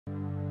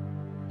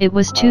It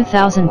was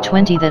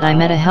 2020 that I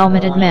met a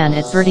helmeted man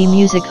at Verdi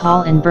Music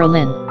Hall in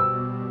Berlin.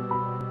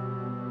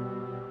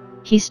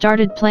 He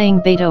started playing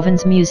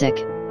Beethoven's music.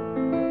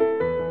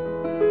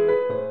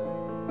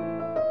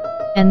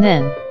 And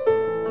then,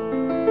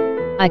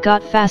 I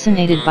got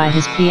fascinated by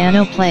his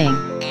piano playing.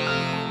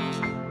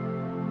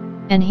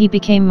 And he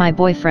became my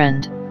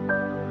boyfriend.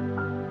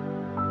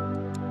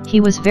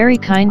 He was very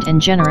kind and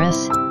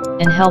generous,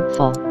 and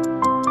helpful.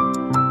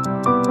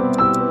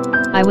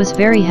 I was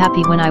very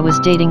happy when I was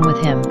dating with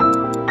him.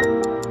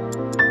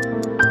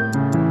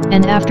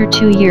 And after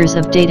 2 years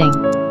of dating,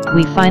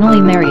 we finally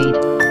married.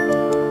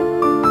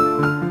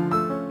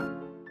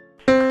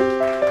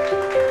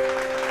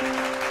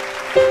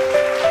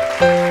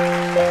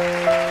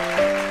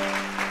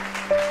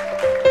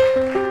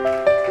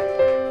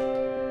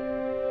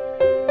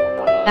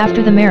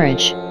 After the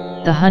marriage,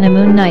 the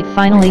honeymoon night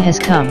finally has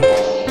come.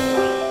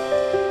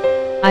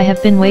 I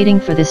have been waiting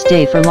for this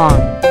day for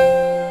long.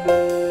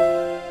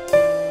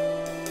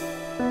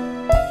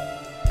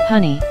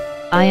 Honey,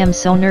 I am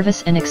so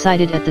nervous and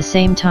excited at the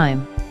same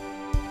time.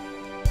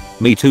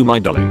 Me too, my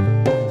darling.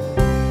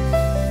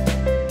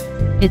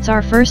 It's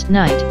our first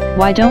night,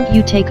 why don't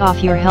you take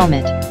off your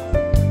helmet?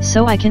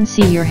 So I can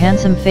see your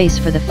handsome face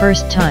for the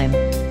first time.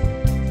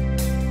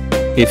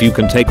 If you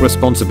can take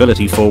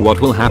responsibility for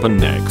what will happen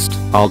next,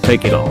 I'll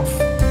take it off.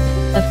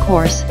 Of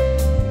course.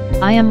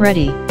 I am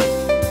ready.